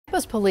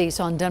Campus police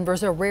on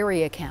Denver's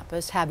Auraria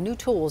campus have new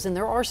tools in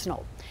their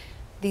arsenal.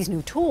 These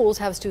new tools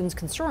have students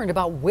concerned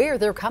about where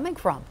they're coming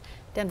from.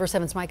 Denver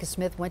 7's Micah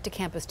Smith went to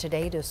campus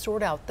today to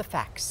sort out the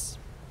facts.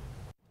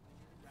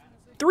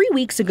 3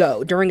 weeks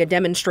ago, during a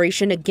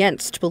demonstration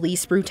against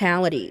police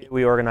brutality,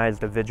 we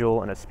organized a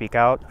vigil and a speak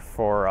out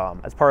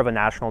as part of a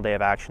national day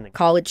of action.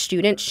 College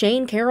student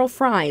Shane Carroll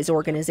Fry's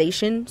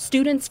organization,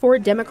 Students for a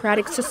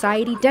Democratic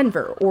Society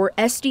Denver, or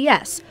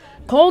SDS,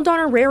 called on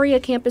Auraria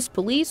Campus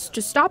police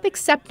to stop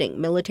accepting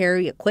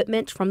military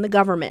equipment from the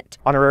government.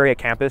 On Auraria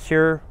Campus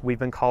here, we've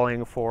been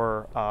calling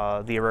for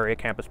the Auraria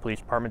Campus Police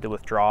Department to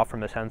withdraw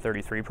from the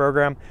 1033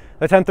 program.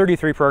 The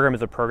 1033 program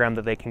is a program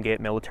that they can get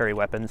military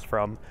weapons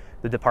from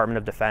the Department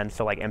of Defense,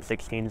 so like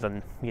M16s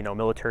and,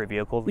 military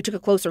vehicles. We took a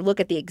closer look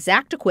at the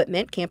exact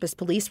equipment campus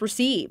police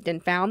received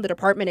and found the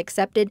department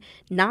accepted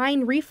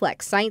 9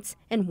 reflex sights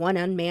and 1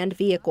 unmanned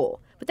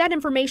vehicle. But that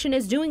information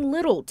is doing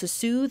little to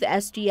soothe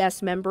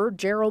SDS member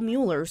Gerald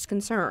Mueller's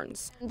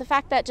concerns. The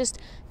fact that just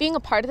being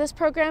a part of this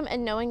program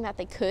and knowing that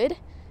they could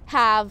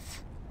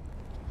have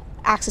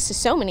access to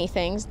so many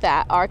things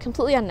that are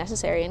completely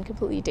unnecessary and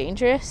completely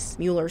dangerous.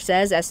 Mueller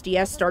says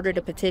SDS started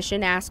a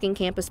petition asking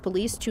campus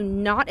police to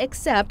not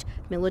accept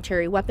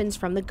military weapons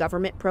from the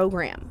government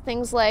program.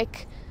 Things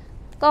like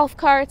golf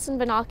carts and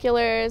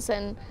binoculars,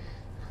 and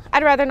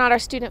I'd rather not our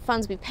student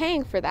funds be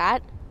paying for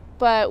that,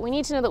 but we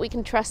need to know that we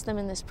can trust them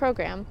in this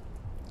program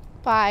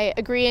by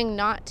agreeing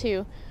not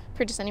to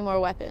purchase any more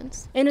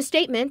weapons. In a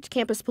statement,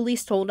 campus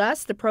police told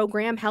us the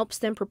program helps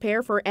them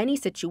prepare for any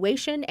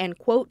situation and,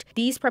 quote,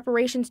 these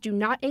preparations do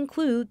not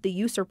include the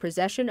use or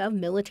possession of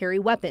military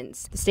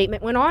weapons. The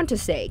statement went on to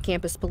say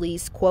campus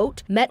police,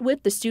 quote, met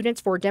with the Students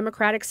for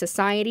Democratic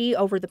Society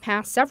over the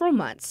past several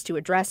months to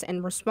address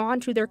and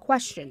respond to their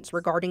questions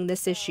regarding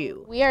this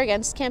issue. We are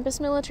against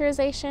campus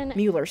militarization.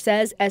 Mueller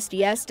says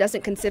SDS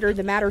doesn't consider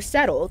the matter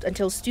settled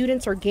until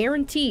students are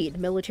guaranteed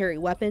military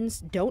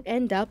weapons don't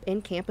end up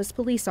in campus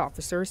police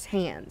officers'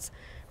 hands.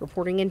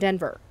 Reporting in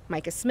Denver,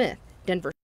 Micah Smith, Denver.